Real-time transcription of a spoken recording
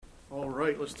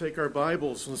right, let's take our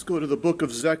Bibles. Let's go to the book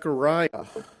of Zechariah.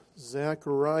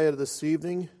 Zechariah this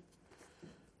evening.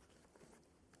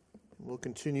 We'll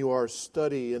continue our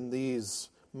study in these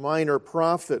minor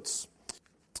prophets.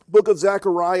 Book of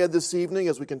Zechariah this evening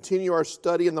as we continue our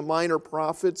study in the minor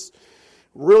prophets.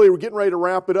 Really, we're getting ready to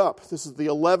wrap it up. This is the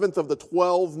 11th of the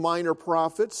 12 minor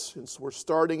prophets. And so we're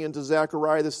starting into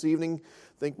Zechariah this evening.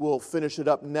 I think we'll finish it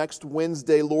up next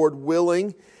Wednesday, Lord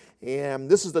willing. And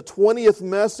this is the 20th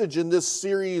message in this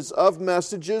series of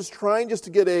messages, trying just to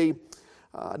get a,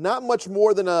 not much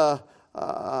more than an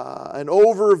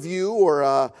overview or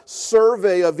a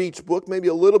survey of each book, maybe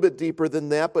a little bit deeper than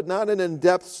that, but not an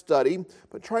in-depth study,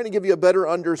 but trying to give you a better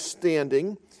understanding.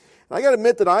 And I got to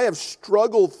admit that I have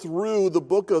struggled through the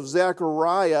book of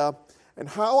Zechariah and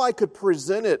how I could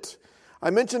present it. I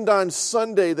mentioned on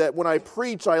Sunday that when I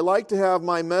preach, I like to have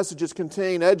my messages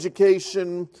contain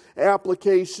education,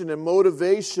 application, and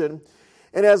motivation.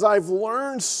 And as I've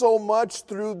learned so much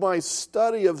through my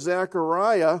study of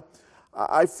Zechariah,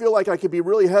 I feel like I could be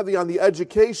really heavy on the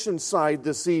education side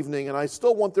this evening. And I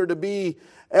still want there to be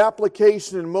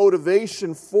application and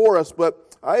motivation for us,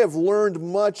 but I have learned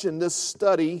much in this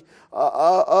study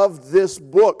of this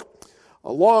book.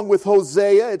 Along with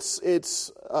Hosea, it's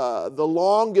the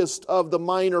longest of the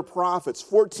minor prophets,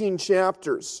 14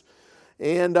 chapters.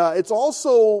 And it's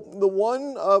also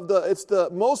it's the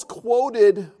most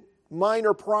quoted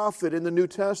minor prophet in the New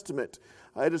Testament.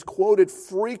 It is quoted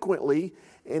frequently,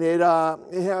 and it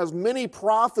has many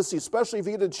prophecies, especially if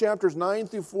you get to chapters 9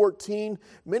 through 14,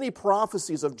 many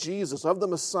prophecies of Jesus, of the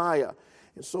Messiah.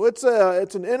 And so it's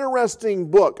an interesting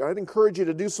book. I'd encourage you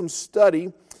to do some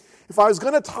study. If I was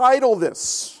going to title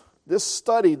this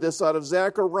study, this out of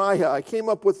Zechariah, I came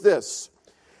up with this: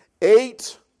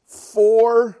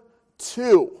 8-4-2.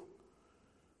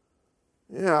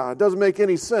 Yeah, it doesn't make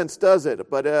any sense, does it?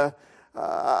 But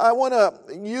I want to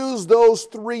use those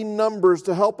three numbers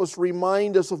to help us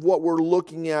remind us of what we're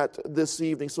looking at this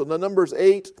evening. So the numbers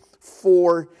 8,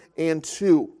 4, and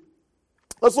 2.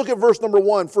 Let's look at verse number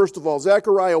 1, first of all.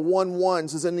 Zechariah 1:1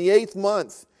 says, "In the 8th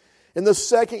month, in the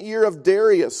 2nd year of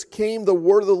Darius, came the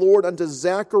word of the Lord unto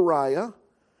Zechariah,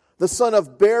 the son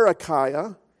of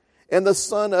Berechiah, and the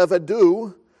son of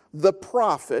Iddo, the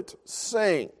prophet,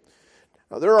 saying."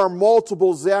 Now, there are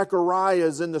multiple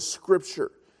Zechariahs in the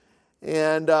Scripture,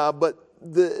 and but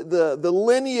the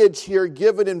lineage here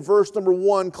given in verse number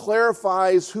 1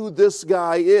 clarifies who this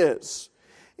guy is.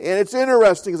 And it's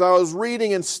interesting, as I was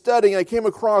reading and studying, I came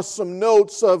across some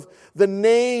notes of the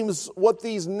names, what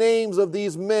these names of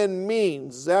these men mean.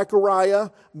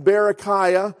 Zechariah,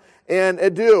 Berechiah, and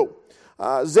Iddo.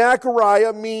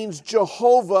 Zechariah means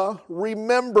Jehovah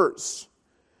remembers.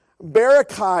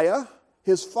 Berechiah,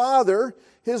 his father,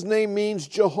 his name means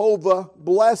Jehovah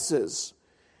blesses.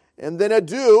 And then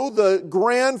Iddo, the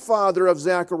grandfather of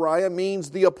Zechariah, means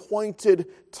the appointed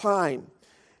time.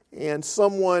 And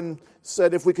someone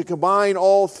said if we could combine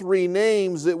all three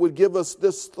names, it would give us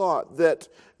this thought, that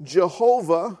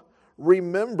Jehovah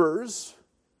remembers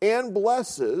and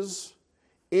blesses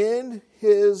in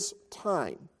His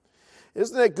time.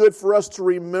 Isn't it good for us to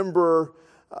remember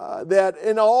that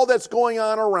in all that's going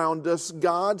on around us,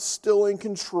 God's still in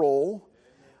control.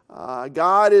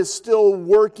 God is still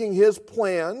working His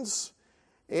plans,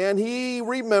 and He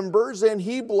remembers and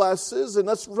He blesses, and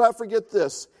let's not forget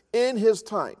this, in His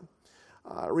time.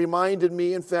 Reminded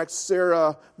me, in fact,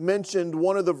 Sarah mentioned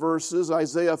one of the verses,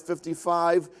 Isaiah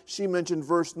 55. She mentioned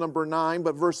verse number 9,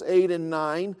 but verse 8 and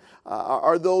 9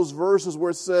 are those verses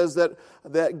where it says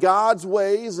that God's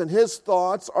ways and His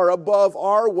thoughts are above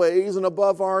our ways and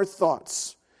above our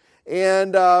thoughts.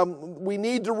 And we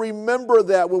need to remember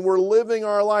that when we're living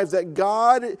our lives, that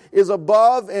God is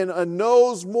above and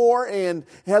knows more and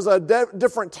has a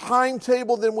different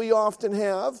timetable than we often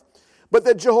have. But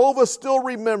that Jehovah still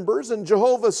remembers and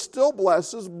Jehovah still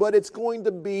blesses, but it's going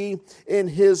to be in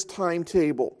His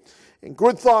timetable. And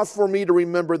good thought for me to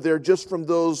remember there just from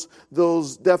those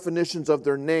definitions of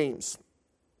their names.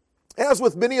 As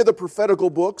with many of the prophetical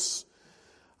books,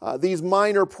 these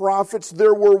minor prophets,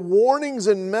 there were warnings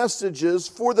and messages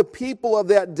for the people of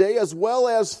that day as well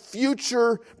as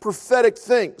future prophetic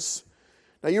things.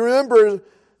 Now you remember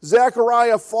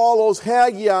Zechariah follows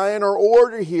Haggai in our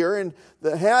order here, and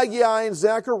the Haggai and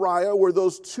Zechariah were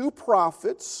those two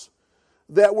prophets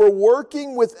that were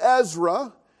working with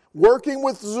Ezra, working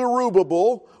with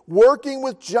Zerubbabel, working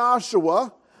with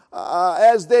Joshua,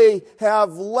 as they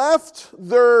have left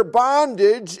their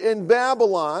bondage in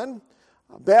Babylon.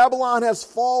 Babylon has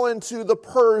fallen to the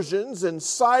Persians, and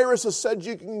Cyrus has said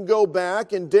you can go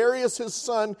back, and Darius, his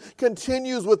son,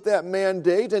 continues with that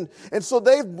mandate. And so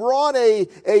they've brought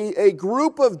a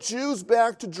group of Jews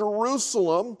back to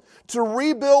Jerusalem to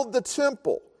rebuild the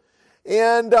temple.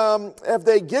 And after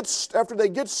they get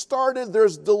started,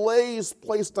 there's delays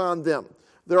placed on them.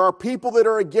 There are people that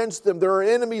are against them. There are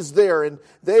enemies there, and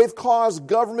they've caused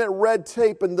government red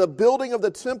tape, and the building of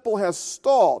the temple has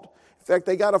stalled. In fact,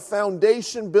 they got a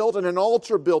foundation built and an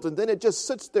altar built, and then it just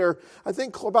sits there, I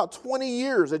think, about 20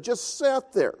 years. It just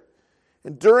sat there.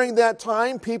 And during that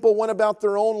time, people went about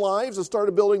their own lives and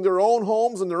started building their own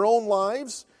homes and their own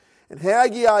lives. And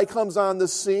Haggai comes on the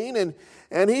scene,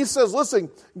 and he says,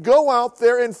 listen, go out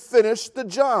there and finish the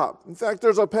job. In fact,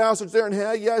 there's a passage there in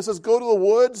Haggai that says, go to the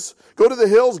woods, go to the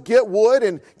hills, get wood,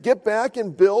 and get back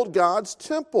and build God's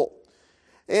temple.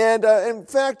 And in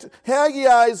fact,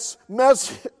 Haggai's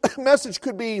message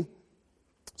could be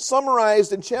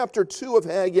summarized in chapter 2 of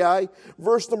Haggai,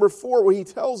 verse number 4, where he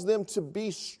tells them to be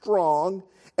strong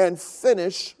and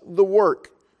finish the work.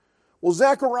 Well,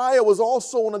 Zechariah was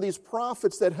also one of these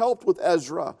prophets that helped with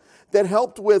Ezra, that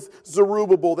helped with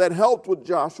Zerubbabel, that helped with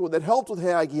Joshua, that helped with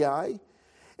Haggai.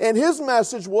 And his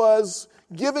message was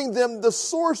giving them the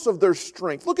source of their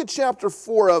strength. Look at chapter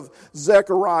 4 of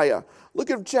Zechariah. Look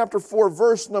at chapter 4,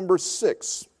 verse number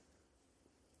 6. It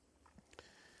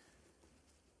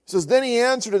says, Then he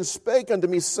answered and spake unto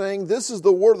me, saying, This is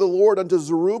the word of the Lord unto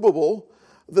Zerubbabel,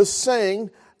 the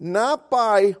saying, Not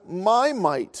by my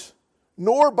might,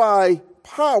 nor by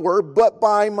power, but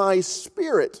by my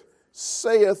Spirit,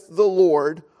 saith the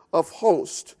Lord of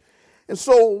hosts. And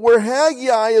so where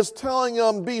Haggai is telling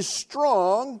them, be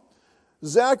strong,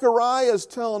 Zechariah is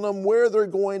telling them where they're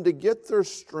going to get their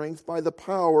strength by the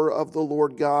power of the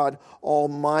Lord God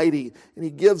Almighty. And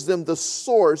he gives them the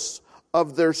source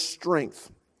of their strength.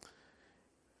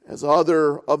 As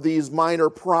other of these minor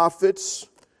prophets,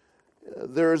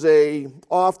 there's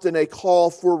often a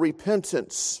call for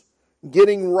repentance,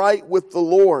 getting right with the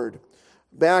Lord.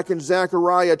 Back in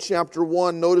Zechariah chapter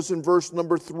 1, notice in verse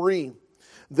number 3,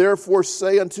 Therefore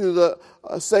say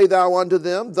thou unto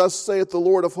them, Thus saith the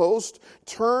Lord of hosts,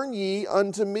 Turn ye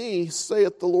unto me,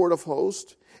 saith the Lord of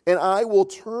hosts, and I will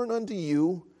turn unto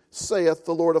you, saith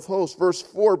the Lord of hosts. Verse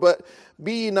 4, But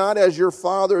be ye not as your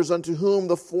fathers, unto whom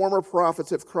the former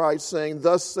prophets have cried, saying,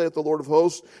 Thus saith the Lord of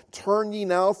hosts, Turn ye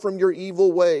now from your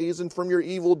evil ways and from your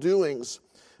evil doings.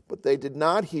 But they did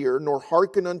not hear, nor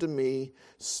hearken unto me,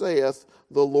 saith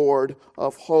the Lord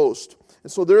of hosts.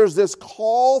 And so there's this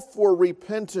call for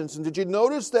repentance. And did you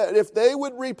notice that if they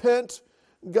would repent,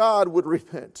 God would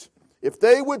repent? If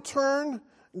they would turn,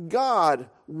 God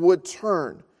would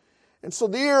turn. And so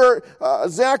there,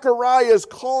 Zechariah is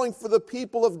calling for the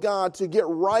people of God to get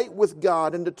right with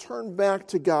God and to turn back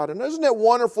to God. And isn't it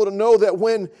wonderful to know that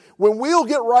when we'll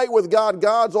get right with God,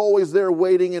 God's always there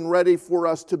waiting and ready for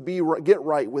us to get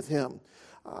right with Him.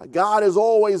 God is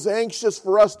always anxious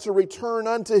for us to return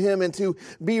unto Him and to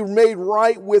be made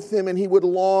right with Him, and He would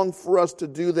long for us to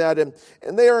do that. And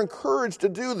they are encouraged to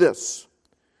do this.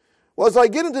 Well, as I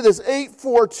get into this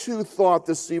 8-4-2 thought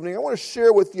this evening, I want to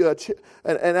share with you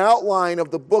an outline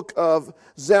of the book of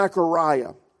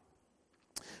Zechariah.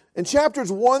 In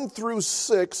chapters 1 through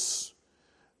 6,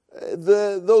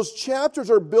 those chapters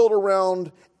are built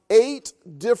around 8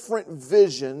 different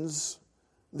visions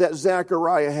that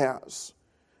Zechariah has.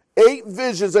 8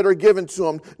 visions that are given to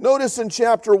him. Notice in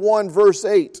chapter 1, verse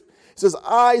 8, it says,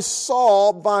 I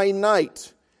saw by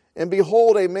night, and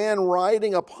behold, a man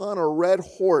riding upon a red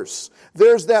horse.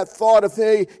 There's that thought of,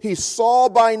 hey, he saw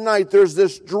by night. There's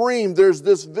this dream. There's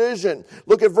this vision.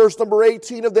 Look at verse number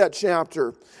 18 of that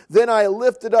chapter. Then I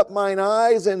lifted up mine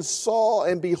eyes and saw,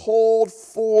 and behold,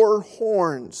 4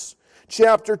 horns.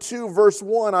 Chapter 2, verse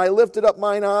 1, I lifted up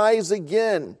mine eyes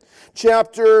again.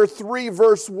 Chapter 3,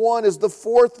 verse 1 is the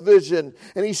 4th vision.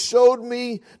 And he showed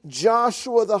me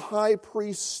Joshua the high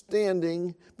priest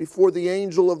standing before the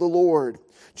angel of the Lord.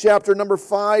 Chapter number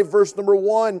 5, verse number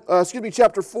 1,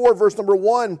 chapter 4, verse number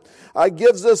 1,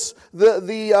 gives us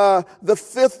the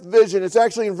 5th vision. It's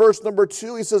actually in verse number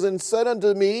 2. He says, And said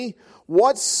unto me,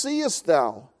 What seest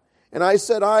thou? And I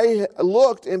said, I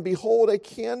looked, and behold, a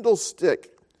candlestick.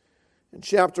 In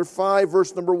chapter 5,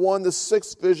 verse number 1, the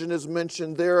 6th vision is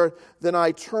mentioned there. Then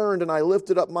I turned, and I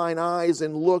lifted up mine eyes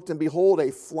and looked, and behold,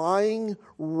 a flying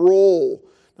roll.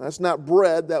 Now, that's not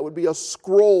bread. That would be a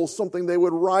scroll, something they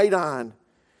would write on.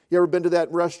 You ever been to that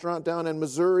restaurant down in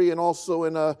Missouri and also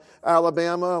in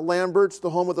Alabama, Lambert's, the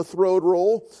home of the throwed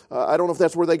roll? I don't know if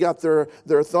that's where they got their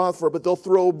thought for it, but they'll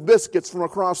throw biscuits from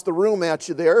across the room at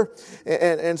you there.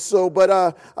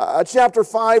 Chapter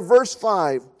 5, verse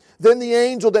 5. Then the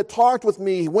angel that talked with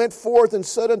me went forth and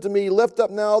said unto me, Lift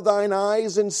up now thine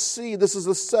eyes and see. This is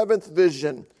the seventh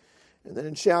vision. And then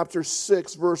in chapter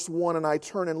 6, verse 1, and I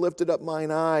turned and lifted up mine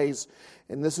eyes.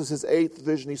 And this is his eighth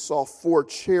vision. He saw 4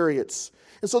 chariots.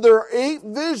 And so there are 8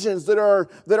 visions that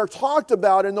are talked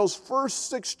about in those first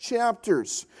 6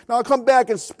 chapters. Now I'll come back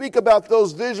and speak about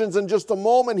those visions in just a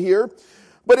moment here.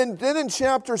 But then in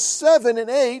chapter 7 and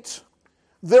 8,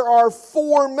 there are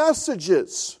 4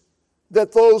 messages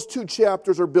that those 2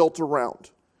 chapters are built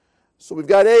around. So we've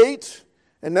got 8,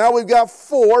 and now we've got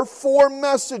 4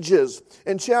 messages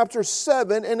in chapter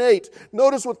 7 and 8.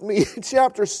 Notice with me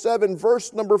chapter 7,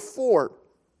 verse number 4.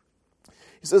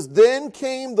 He says, Then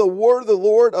came the word of the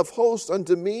Lord of hosts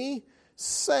unto me,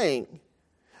 saying,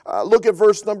 look at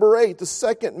verse number 8, the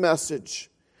second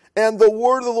message. And the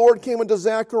word of the Lord came unto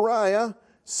Zechariah,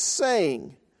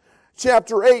 saying.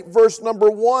 Chapter 8, verse number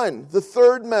 1, the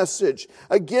third message.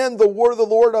 Again, the word of the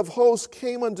Lord of hosts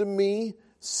came unto me,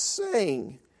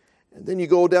 saying. And then you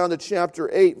go down to chapter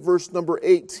 8, verse number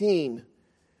 18.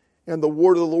 And the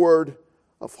word of the Lord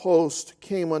of hosts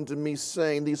came unto me,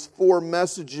 saying. These 4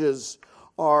 messages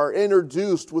are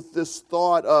introduced with this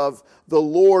thought of the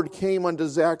Lord came unto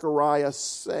Zechariah,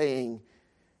 saying.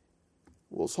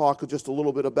 We'll talk just a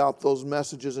little bit about those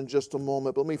messages in just a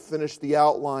moment. But let me finish the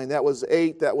outline. That was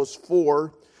 8, that was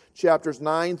 4. Chapters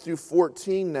 9 through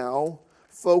 14 now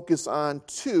focus on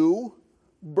 2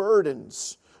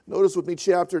 burdens. Notice with me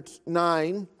chapter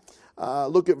 9.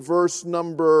 Look at verse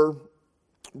number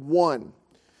 1. It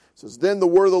says, Then the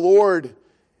word of the Lord,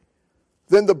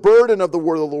 then the burden of the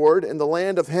word of the Lord in the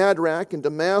land of Hadrach and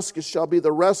Damascus shall be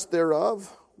the rest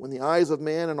thereof, when the eyes of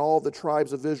man and all the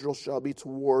tribes of Israel shall be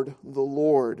toward the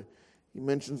Lord. He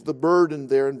mentions the burden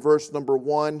there in verse number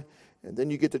 1. And then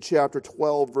you get to chapter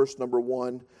 12, verse number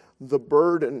 1. The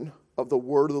burden of the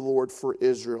word of the Lord for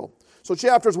Israel. So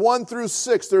chapters 1 through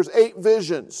 6, there's 8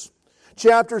 visions.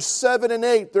 Chapters 7 and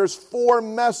 8, there's 4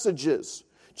 messages.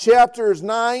 Chapters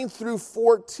 9 through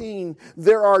 14,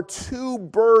 there are 2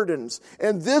 burdens.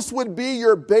 And this would be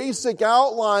your basic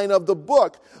outline of the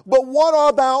book. But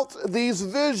what about these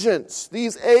visions,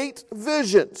 these 8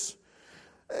 visions?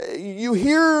 You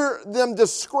hear them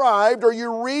described, or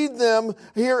you read them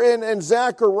here in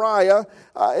Zechariah.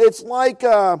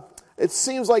 It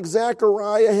seems like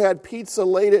Zechariah had pizza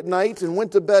late at night and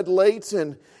went to bed late,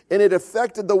 and it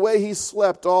affected the way he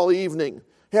slept all evening.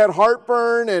 Had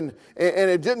heartburn and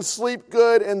it didn't sleep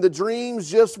good, and the dreams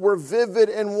just were vivid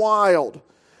and wild.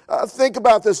 Think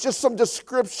about this, just some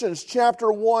descriptions.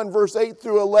 Chapter 1, verse 8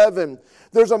 through 11.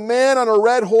 There's a man on a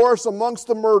red horse amongst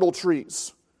the myrtle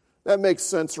trees. That makes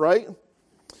sense, right?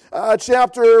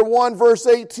 Chapter 1, verse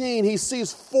 18. He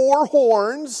sees 4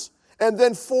 horns and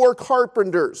then 4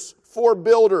 carpenters, 4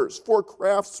 builders, 4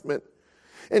 craftsmen.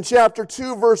 In chapter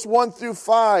 2, verse 1 through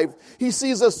 5, he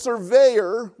sees a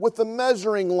surveyor with a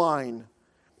measuring line.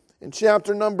 In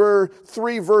chapter number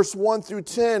 3, verse 1 through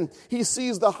 10, he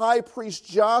sees the high priest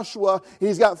Joshua.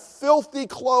 He's got filthy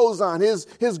clothes on.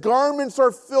 His garments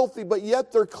are filthy, but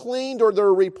yet they're cleaned or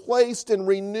they're replaced and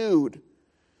renewed.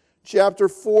 Chapter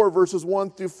 4, verses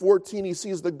 1 through 14, he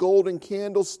sees the golden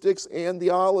candlesticks and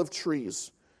the olive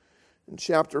trees. In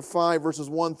chapter 5, verses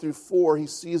 1 through 4, he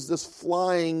sees this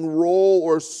flying roll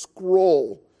or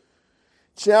scroll.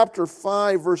 Chapter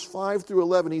 5, verse 5 through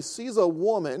 11, he sees a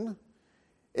woman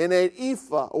in an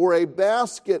ephah or a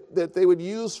basket that they would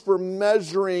use for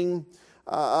measuring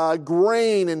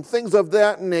grain and things of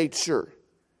that nature.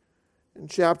 In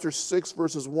chapter 6,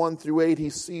 verses 1 through 8, he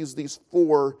sees these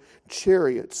 4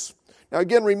 chariots. Now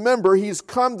again, remember, he's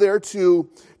come there to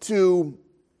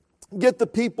get the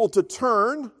people to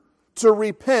turn, to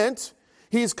repent.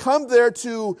 He's come there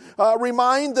to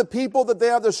remind the people that they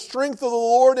have the strength of the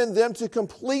Lord in them to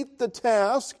complete the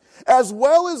task, as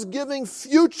well as giving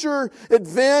future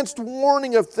advanced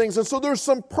warning of things. And so there's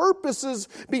some purposes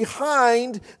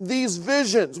behind these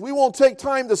visions. We won't take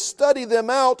time to study them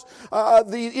out,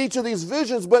 each of these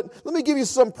visions, but let me give you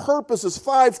some purposes,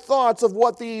 5 thoughts of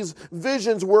what these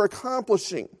visions were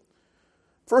accomplishing.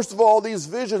 First of all, these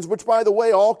visions, which by the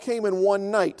way all came in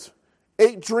one night,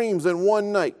 8 dreams in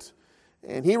one night.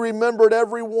 And he remembered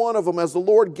every one of them as the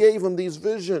Lord gave him these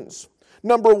visions.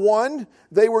 Number 1,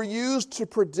 they were used to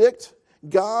predict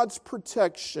God's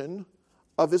protection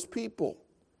of His people.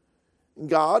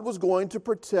 God was going to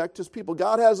protect His people.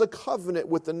 God has a covenant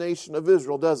with the nation of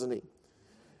Israel, doesn't He?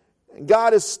 And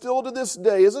God is still to this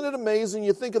day. Isn't it amazing?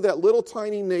 You think of that little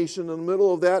tiny nation in the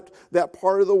middle of that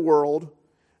part of the world.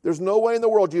 There's no way in the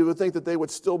world you would think that they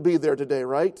would still be there today,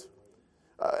 right?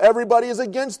 Everybody is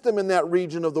against them in that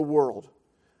region of the world.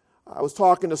 I was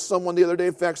talking to someone the other day,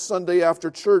 in fact, Sunday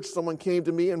after church, someone came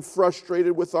to me and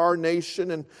frustrated with our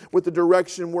nation and with the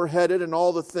direction we're headed and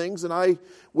all the things, and I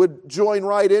would join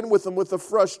right in with them with the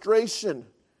frustration.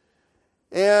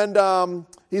 And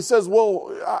he says,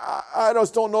 well, I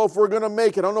just don't know if we're going to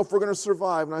make it. I don't know if we're going to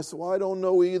survive. And I said, well, I don't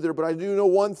know either, but I do know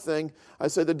one thing. I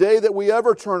said, the day that we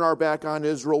ever turn our back on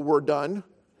Israel, we're done.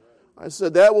 I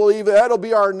said, that'll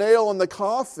be our nail in the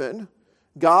coffin.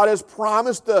 God has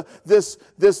promised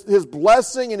His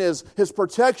blessing and His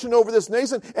protection over this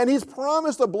nation, and He's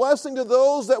promised a blessing to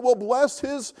those that will bless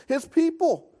His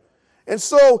people. And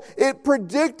so it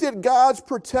predicted God's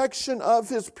protection of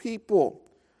His people.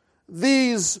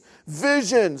 These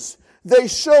visions, they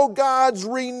show God's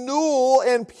renewal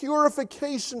and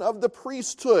purification of the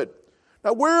priesthood.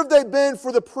 Now, where have they been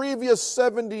for the previous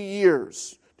 70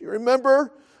 years? Do you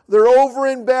remember? They're over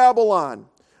in Babylon.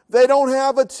 They don't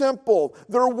have a temple.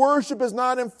 Their worship is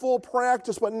not in full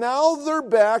practice. But now they're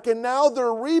back, and now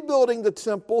they're rebuilding the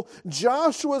temple.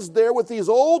 Joshua's there with these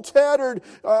old, tattered,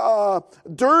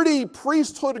 dirty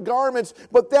priesthood garments.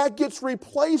 But that gets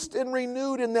replaced and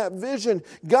renewed in that vision.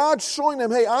 God's showing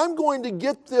them, hey, I'm going to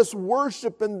get this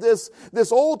worship and this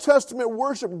Old Testament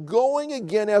worship going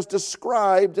again as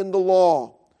described in the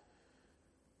law.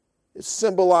 It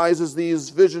symbolizes, these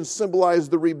visions symbolize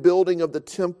the rebuilding of the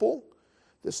temple.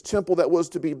 This temple that was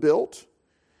to be built.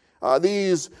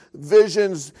 These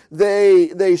visions,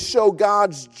 they show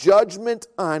God's judgment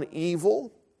on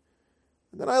evil.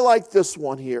 And then I like this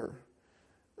one here.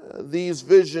 These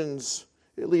visions,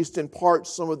 at least in part,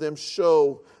 some of them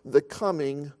show the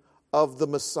coming of the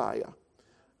Messiah.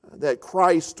 That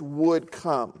Christ would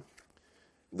come.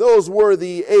 Those were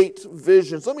the 8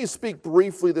 visions. Let me speak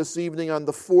briefly this evening on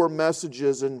the 4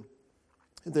 messages. And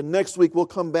then next week we'll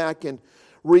come back and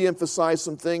re-emphasize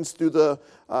some things through the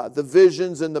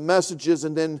visions and the messages,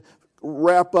 and then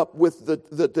wrap up with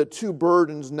the 2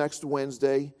 burdens next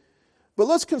Wednesday. But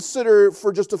let's consider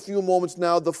for just a few moments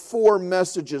now the 4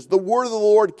 messages. The word of the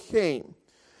Lord came.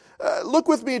 Look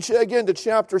with me again to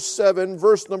chapter 7,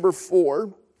 verse number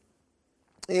 4.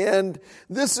 And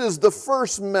this is the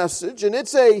first message, and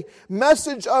it's a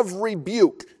message of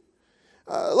rebuke.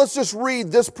 Let's just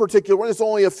read this particular one. It's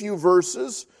only a few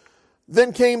verses.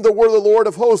 Then came the word of the Lord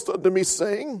of hosts unto me,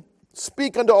 saying,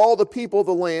 Speak unto all the people of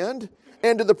the land,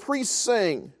 and to the priests,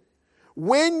 saying,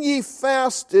 When ye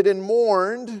fasted and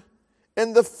mourned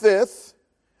in the 5th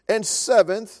and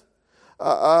 7th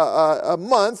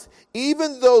month,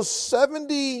 even those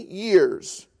 70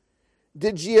 years,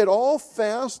 did ye at all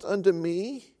fast unto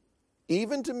me,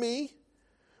 even to me?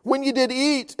 When ye did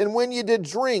eat and when ye did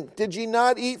drink, did ye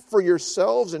not eat for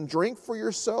yourselves and drink for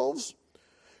yourselves?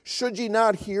 Should ye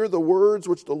not hear the words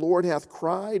which the Lord hath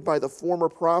cried by the former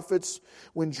prophets,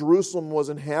 when Jerusalem was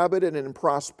inhabited and in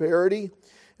prosperity,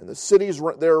 and the cities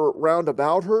there round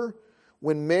about her,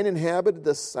 when men inhabited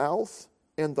the south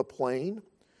and the plain?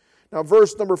 Now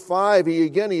verse number 5,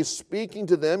 he's speaking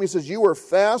to them. He says, you were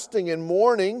fasting and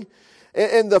mourning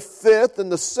in the 5th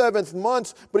and the 7th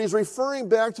months, but he's referring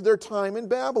back to their time in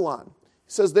Babylon.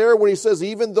 He says there, when he says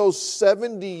even those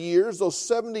 70 years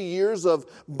of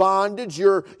bondage,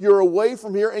 you're away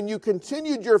from here, and you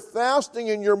continued your fasting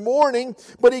and your mourning,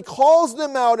 but he calls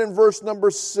them out in verse number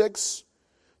 6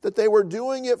 that they were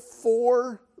doing it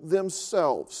for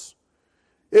themselves.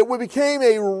 It became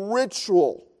a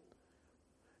ritual.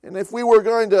 And if we were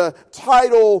going to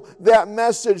title that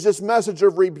message, this message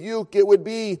of rebuke, it would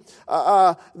be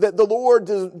that the Lord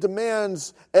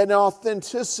demands an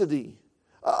authenticity,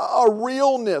 a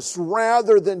realness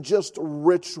rather than just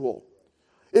ritual.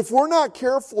 If we're not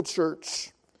careful,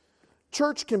 church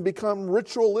can become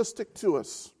ritualistic to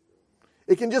us.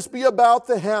 It can just be about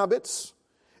the habits.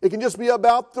 It can just be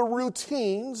about the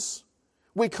routines.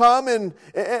 We come and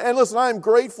listen, I am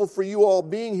grateful for you all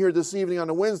being here this evening on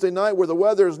a Wednesday night where the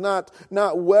weather is not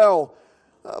well.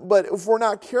 But if we're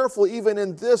not careful, even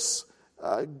in this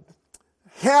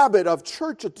habit of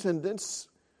church attendance,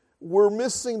 we're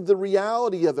missing the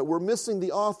reality of it. We're missing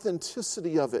the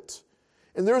authenticity of it.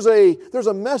 And there's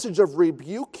a message of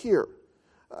rebuke here.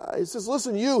 He says,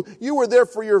 listen, you were there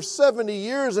for your 70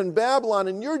 years in Babylon,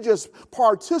 and you're just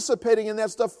participating in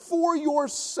that stuff for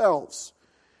yourselves.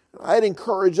 I'd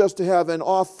encourage us to have an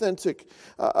authentic,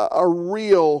 a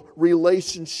real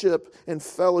relationship and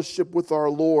fellowship with our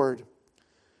Lord.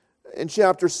 In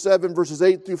chapter 7, verses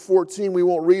 8 through 14, we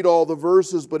won't read all the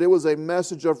verses, but it was a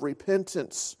message of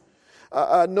repentance.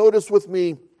 Notice with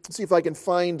me, let's see if I can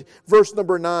find verse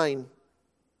number 9.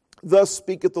 Thus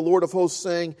speaketh the Lord of hosts,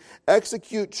 saying,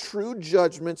 Execute true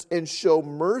judgments and show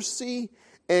mercy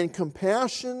and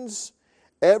compassions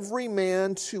every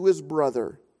man to his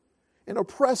brother. And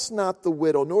oppress not the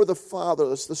widow, nor the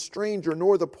fatherless, the stranger,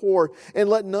 nor the poor. And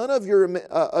let none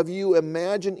of you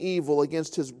imagine evil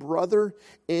against his brother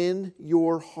in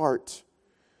your heart.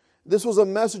 This was a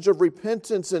message of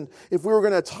repentance, and if we were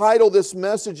going to title this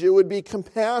message, it would be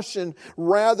compassion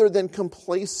rather than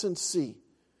complacency.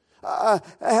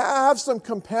 Have some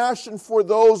compassion for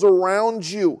those around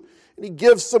you. And he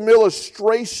gives some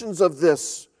illustrations of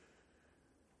this.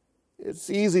 It's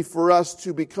easy for us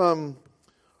to become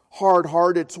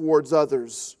hard-hearted towards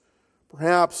others.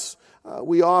 Perhaps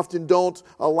we often don't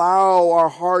allow our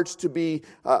hearts to be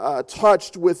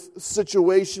touched with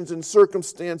situations and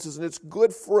circumstances, and it's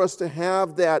good for us to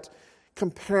have that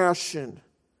compassion.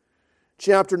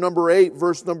 Chapter number 8,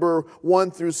 verse number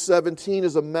 1 through 17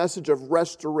 is a message of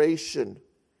restoration.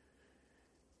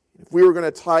 If we were going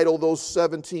to title those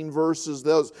 17 verses,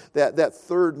 that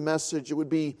third message, it would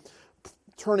be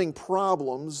turning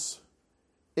problems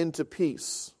into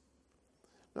peace.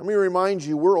 Let me remind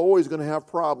you, we're always going to have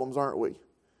problems, aren't we?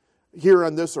 Here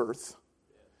on this earth.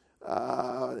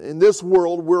 In this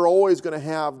world, we're always going to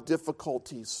have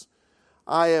difficulties.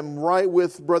 I am right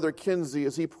with Brother Kinsey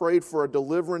as he prayed for a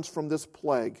deliverance from this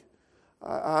plague.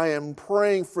 I am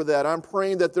praying for that. I'm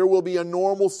praying that there will be a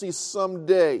normalcy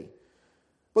someday.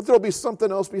 But there will be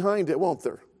something else behind it, won't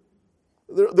there?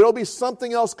 There will be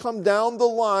something else come down the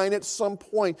line at some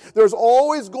point. There's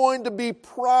always going to be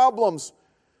problems.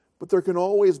 But there can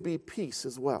always be peace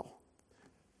as well.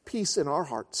 Peace in our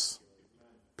hearts.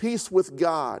 Peace with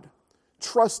God.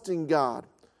 Trusting God.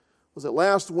 Was it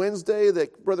last Wednesday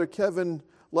that Brother Kevin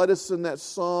led us in that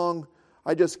song,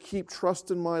 I Just Keep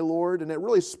Trusting My Lord? And it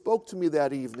really spoke to me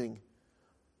that evening.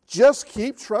 Just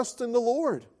keep trusting the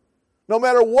Lord. No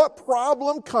matter what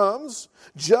problem comes,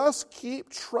 just keep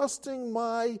trusting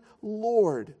my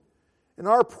Lord. And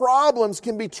our problems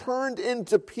can be turned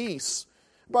into peace.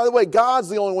 By the way, God's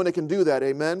the only one that can do that,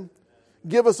 amen?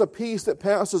 Give us a peace that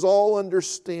passes all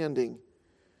understanding.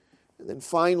 And then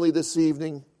finally this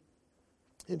evening,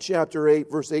 in chapter 8,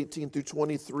 verse 18 through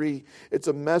 23, it's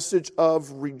a message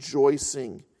of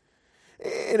rejoicing.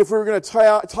 And if we were going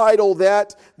to title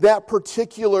that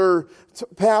particular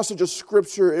passage of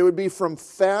Scripture, it would be From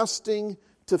Fasting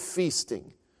to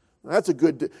Feasting. Now, that's a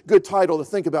good title to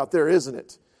think about there, isn't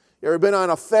it? You ever been on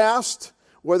a fast?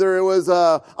 Whether it was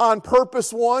on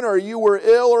purpose one or you were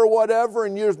ill or whatever,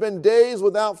 and there's been days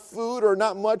without food or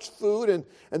not much food, and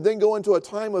then go into a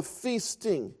time of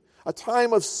feasting, a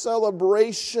time of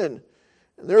celebration.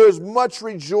 And there is much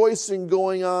rejoicing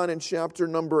going on in chapter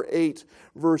number 8,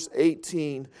 verse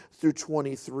 18 through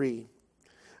 23.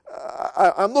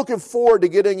 I'm looking forward to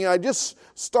getting, I just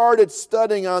started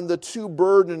studying on the two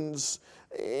burdens,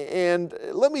 and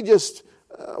let me just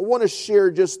I want to share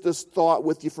just this thought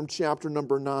with you from chapter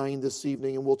number 9 this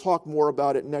evening, and we'll talk more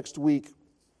about it next week.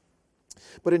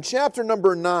 But in chapter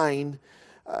number 9,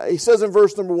 he says in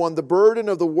verse number 1, the burden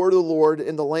of the word of the Lord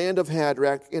in the land of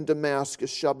Hadrach in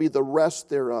Damascus shall be the rest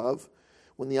thereof,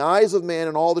 when the eyes of man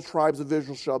and all the tribes of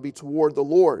Israel shall be toward the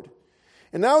Lord.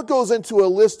 And now it goes into a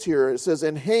list here. It says,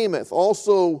 and Hamath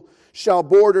also shall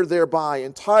border thereby,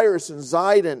 and Tyrus and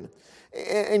Zidon.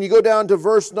 And you go down to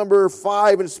verse number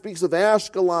 5, and it speaks of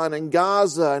Ashkelon and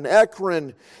Gaza and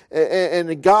Ekron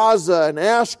and Gaza and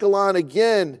Ashkelon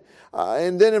again.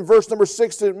 And then in verse number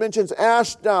 6, it mentions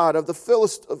Ashdod of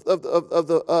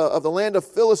the land of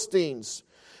Philistines.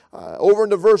 Over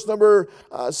into verse number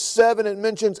 7, it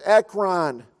mentions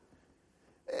Ekron.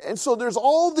 And so there's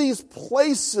all these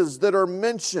places that are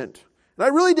mentioned. And I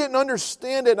really didn't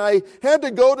understand it, and I had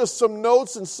to go to some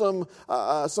notes and some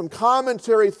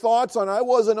commentary thoughts on. I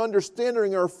wasn't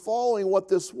understanding or following what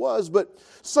this was, but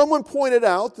someone pointed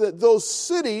out that those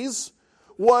cities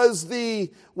was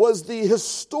the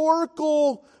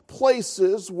historical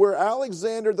places where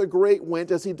Alexander the Great went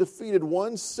as he defeated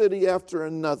one city after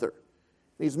another.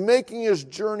 He's making his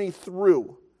journey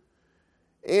through.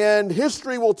 And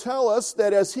history will tell us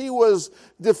that as he was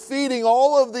defeating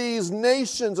all of these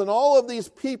nations and all of these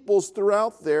peoples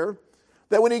throughout there,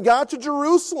 that when he got to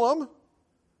Jerusalem,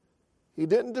 he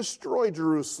didn't destroy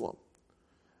Jerusalem.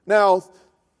 Now,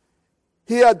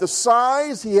 he had the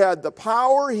size, he had the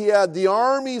power, he had the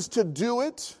armies to do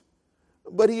it,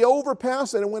 but he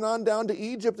overpassed it and went on down to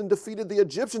Egypt and defeated the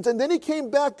Egyptians. And then he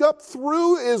came back up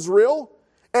through Israel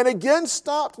and again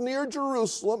stopped near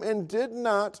Jerusalem and did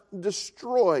not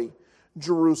destroy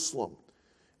Jerusalem.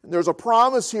 And there's a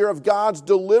promise here of God's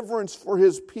deliverance for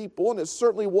his people, and it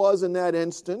certainly was in that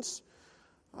instance.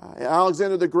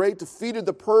 Alexander the Great defeated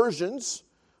the Persians,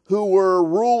 who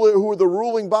were the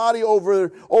ruling body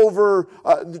over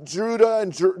Judah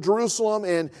and Jerusalem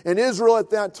and Israel at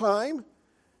that time.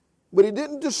 But he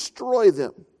didn't destroy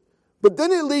them. But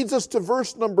then it leads us to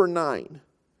verse number 9.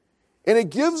 And it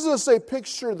gives us a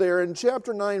picture there in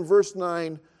chapter 9, verse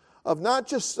 9, of not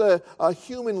just a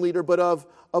human leader, but of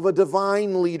a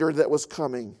divine leader that was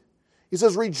coming. He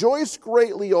says, "Rejoice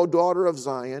greatly, O daughter of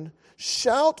Zion.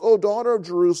 Shout, O daughter of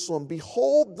Jerusalem.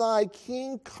 Behold, thy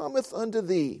king cometh unto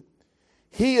thee.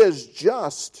 He is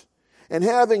just, and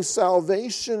having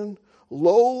salvation,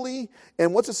 lowly."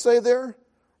 And what's it say there?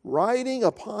 "Riding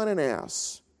upon an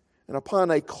ass, and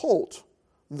upon a colt,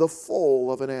 the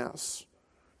foal of an ass."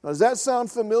 Now, does that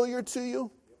sound familiar to you?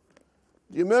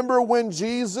 Do you remember when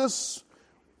Jesus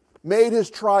made his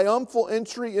triumphal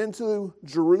entry into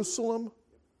Jerusalem?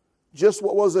 Just,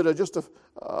 what was it, just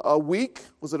a week?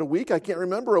 Was it a week? I can't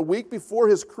remember. A week before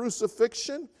his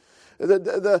crucifixion?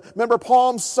 Remember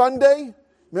Palm Sunday?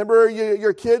 Remember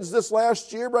your kids this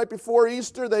last year, right before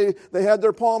Easter, they had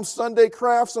their Palm Sunday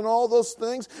crafts and all those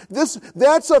things.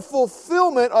 That's a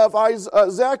fulfillment of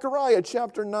Zechariah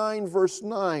chapter 9, verse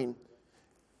 9.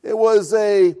 It was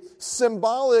a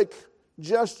symbolic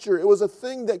gesture. It was a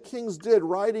thing that kings did,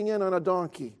 riding in on a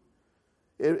donkey.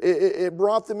 It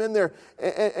brought them in there.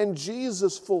 And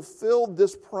Jesus fulfilled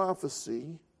this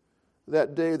prophecy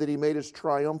that day that he made his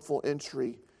triumphal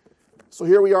entry. So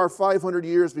here we are 500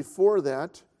 years before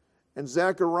that. And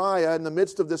Zechariah, in the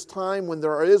midst of this time when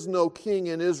there is no king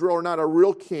in Israel, or not a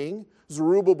real king,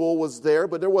 Zerubbabel was there,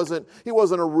 but he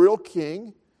wasn't a real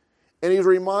king. And he's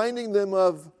reminding them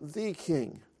of the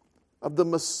king, of the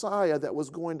Messiah that was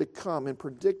going to come, and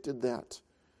predicted that.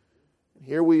 And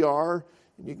here we are,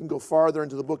 and you can go farther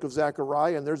into the book of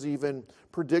Zechariah, and there's even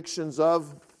predictions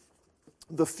of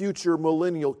the future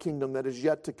millennial kingdom that is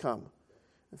yet to come.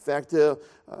 In fact,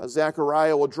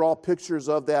 Zechariah will draw pictures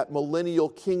of that millennial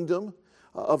kingdom,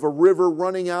 of a river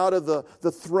running out of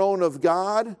the throne of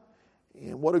God.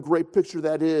 And what a great picture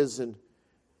that is. And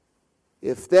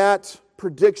if that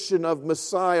prediction of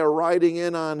Messiah riding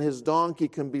in on his donkey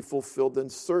can be fulfilled, then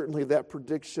certainly that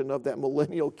prediction of that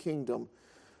millennial kingdom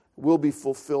will be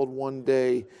fulfilled one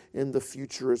day in the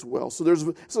future as well. So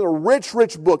it's a rich,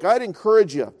 rich book. I'd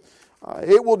encourage you.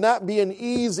 It will not be an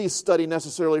easy study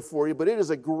necessarily for you, but it is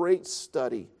a great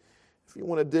study. If you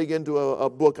want to dig into a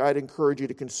book, I'd encourage you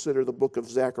to consider the book of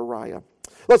Zechariah.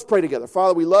 Let's pray together.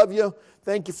 Father, we love you.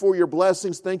 Thank you for your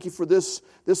blessings. Thank you for this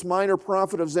minor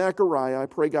prophet of Zechariah. I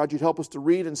pray, God, you'd help us to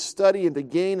read and study and to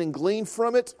gain and glean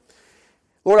from it.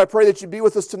 Lord, I pray that you'd be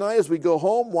with us tonight as we go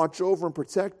home. Watch over and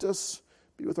protect us.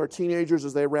 Be with our teenagers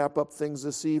as they wrap up things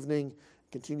this evening.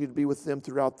 Continue to be with them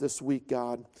throughout this week,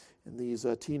 God, in these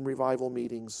teen revival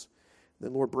meetings.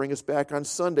 Then, Lord, bring us back on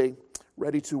Sunday,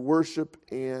 ready to worship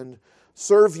and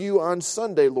serve you on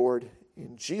Sunday, Lord.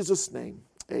 In Jesus' name,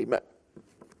 amen.